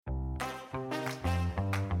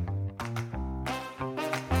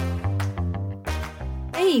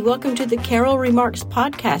Hey, welcome to the Carol Remarks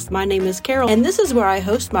podcast. My name is Carol, and this is where I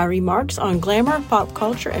host my remarks on glamour, pop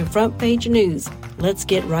culture, and front page news. Let's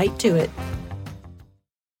get right to it.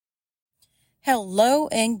 Hello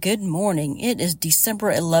and good morning. It is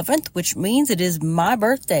December 11th, which means it is my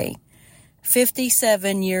birthday.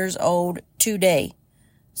 57 years old today.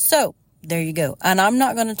 So, there you go. And I'm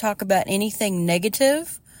not going to talk about anything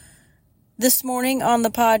negative this morning on the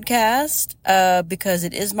podcast because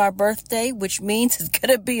it is my birthday, which means it's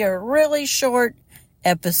going to be a really short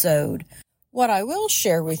episode. What I will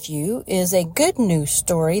share with you is a good news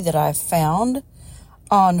story that I found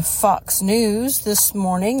on Fox News this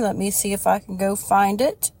morning. Let me see if I can go find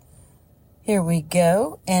it. Here we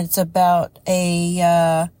go. And it's about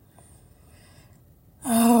oh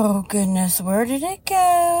goodness, where did it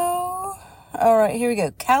go? All right, here we go.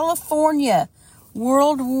 California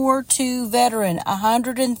World War II veteran,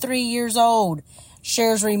 103 years old,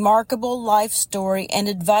 shares remarkable life story and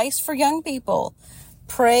advice for young people.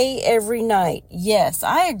 Pray every night. Yes,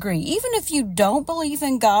 I agree. Even if you don't believe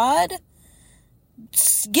in God,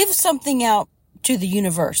 give something out to the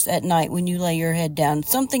universe at night when you lay your head down.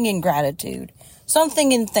 Something in gratitude.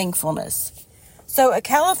 Something in thankfulness. So a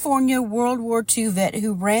California World War II vet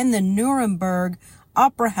who ran the Nuremberg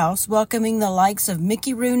Opera House, welcoming the likes of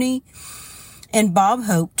Mickey Rooney and Bob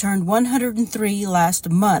Hope, turned 103 last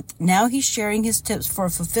month. Now he's sharing his tips for a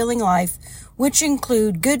fulfilling life, which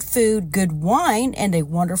include good food, good wine, and a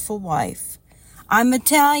wonderful wife. I'm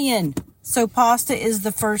Italian, so pasta is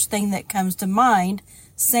the first thing that comes to mind.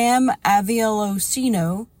 Sam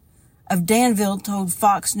Aviolosino of Danville told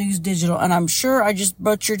Fox News Digital, and I'm sure I just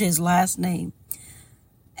butchered his last name.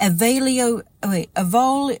 Avolicino?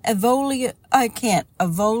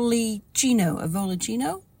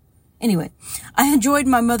 Anyway, I enjoyed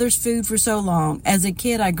my mother's food for so long. As a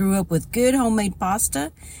kid, I grew up with good homemade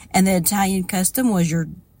pasta, and the Italian custom was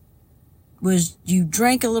you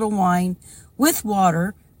drank a little wine with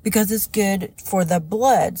water because it's good for the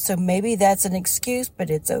blood. So maybe that's an excuse, but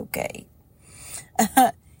it's okay.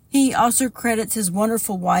 He also credits his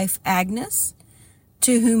wonderful wife, Agnes,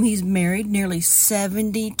 to whom he's married nearly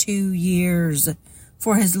 72 years,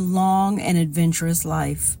 for his long and adventurous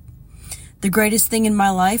life. The greatest thing in my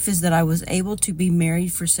life is that I was able to be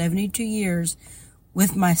married for 72 years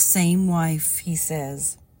with my same wife, he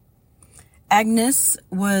says. Agnes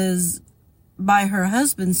was by her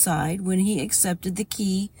husband's side when he accepted the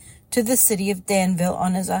key to the city of Danville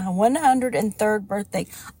on his 103rd birthday.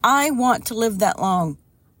 I want to live that long.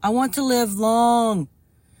 I want to live long.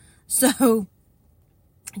 So,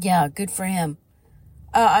 yeah, good for him.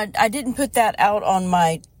 I didn't put that out on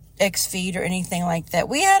my X feed or anything like that.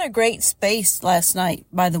 We had a great space last night,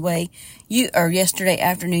 by the way, yesterday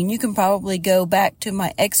afternoon. You can probably go back to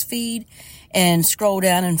my X feed and scroll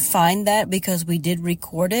down and find that because we did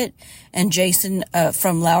record it. And Jason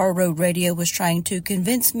from Lower Road Radio was trying to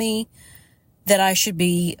convince me that I should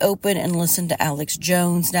be open and listen to Alex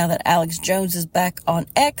Jones. Now that Alex Jones is back on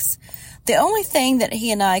X, the only thing that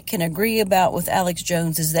he and I can agree about with Alex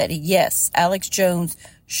Jones is that, yes, Alex Jones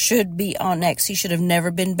should be on X. He should have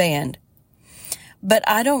never been banned. But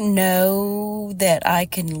I don't know that I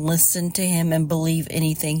can listen to him and believe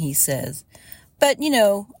anything he says. But,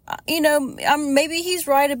 maybe he's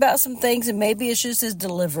right about some things and maybe it's just his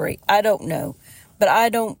delivery. I don't know. But I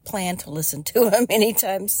don't plan to listen to him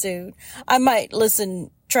anytime soon. I might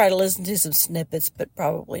try to listen to some snippets, but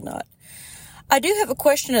probably not. I do have a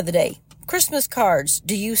question of the day. Christmas cards,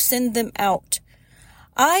 do you send them out?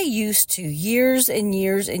 I used to years and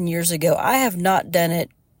years and years ago. I have not done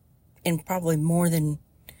it in probably more than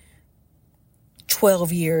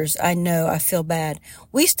 12 years. I know, I feel bad.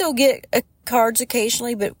 We still get cards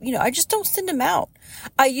occasionally, but, I just don't send them out.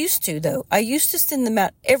 I used to, though. I used to send them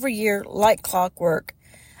out every year like clockwork.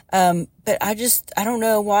 But I don't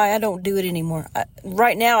know why I don't do it anymore.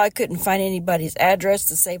 Right now, I couldn't find anybody's address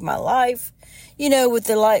to save my life. With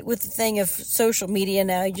the thing of social media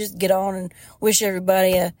now, you just get on and wish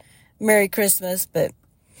everybody a Merry Christmas, but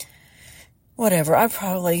whatever. I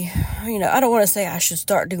probably, I don't want to say I should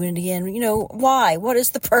start doing it again. Why? What is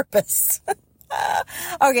the purpose?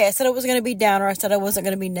 Okay, I said it was going to be downer. I said I wasn't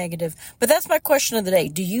going to be negative. But that's my question of the day.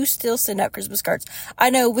 Do you still send out Christmas cards? I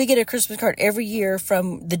know we get a Christmas card every year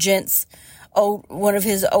from the gent's one of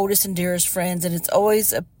his oldest and dearest friends, and it's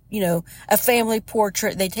always a family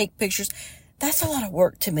portrait. They take pictures. That's a lot of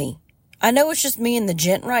work to me. I know it's just me and the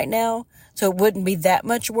gent right now, so it wouldn't be that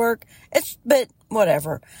much work. But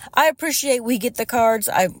whatever. I appreciate we get the cards.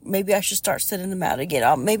 Maybe I should start sending them out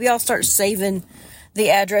again. Maybe I'll start saving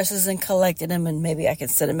the addresses and collecting them, and maybe I can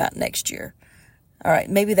send them out next year. All right,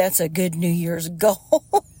 maybe that's a good New Year's goal.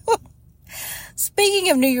 Speaking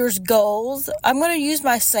of New Year's goals, I'm going to use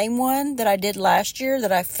my same one that I did last year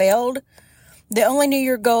that I failed. The only New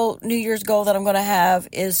Year's goal that I'm going to have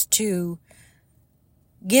is to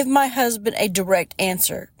give my husband a direct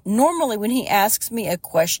answer. Normally, when he asks me a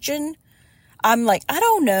question, I'm like, I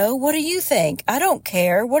don't know. What do you think? I don't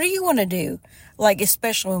care. What do you want to do? Like,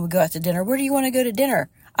 especially when we go out to dinner. Where do you want to go to dinner?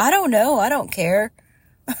 I don't know. I don't care.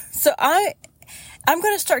 So I'm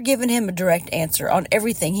going to start giving him a direct answer on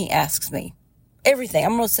everything he asks me. Everything.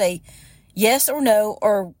 I'm going to say yes or no,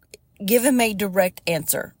 or give him a direct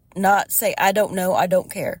answer. Not say, I don't know, I don't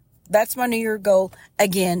care. That's my New Year goal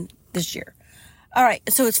again this year. All right,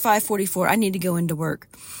 so it's 5:44. I need to go into work.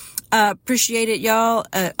 Appreciate it, y'all.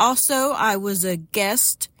 Also, I was a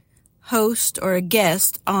guest host or a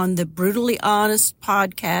guest on the Brutally Honest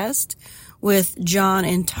podcast with John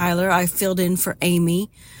and Tyler. I filled in for Amy,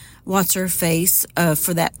 what's her face,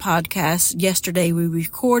 for that podcast. Yesterday we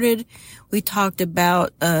recorded. We talked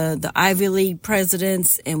about the Ivy League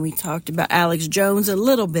presidents, and we talked about Alex Jones a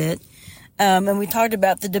little bit. And we talked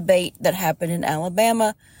about the debate that happened in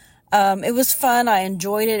Alabama. It was fun. I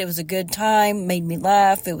enjoyed it. It was a good time. Made me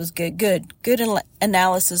laugh. It was good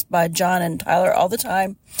analysis by John and Tyler all the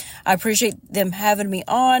time. I appreciate them having me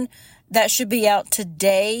on. That should be out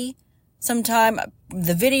today sometime.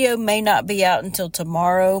 The video may not be out until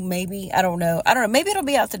tomorrow, maybe. I don't know. Maybe it'll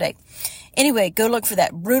be out today. Anyway, go look for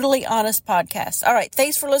that Brutally Honest podcast. All right.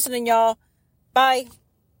 Thanks for listening, y'all. Bye.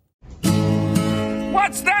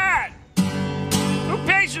 What's that? Who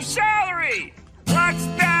pays your salary? What's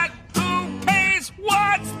that? Who pays?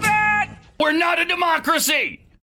 What's that? We're not a democracy!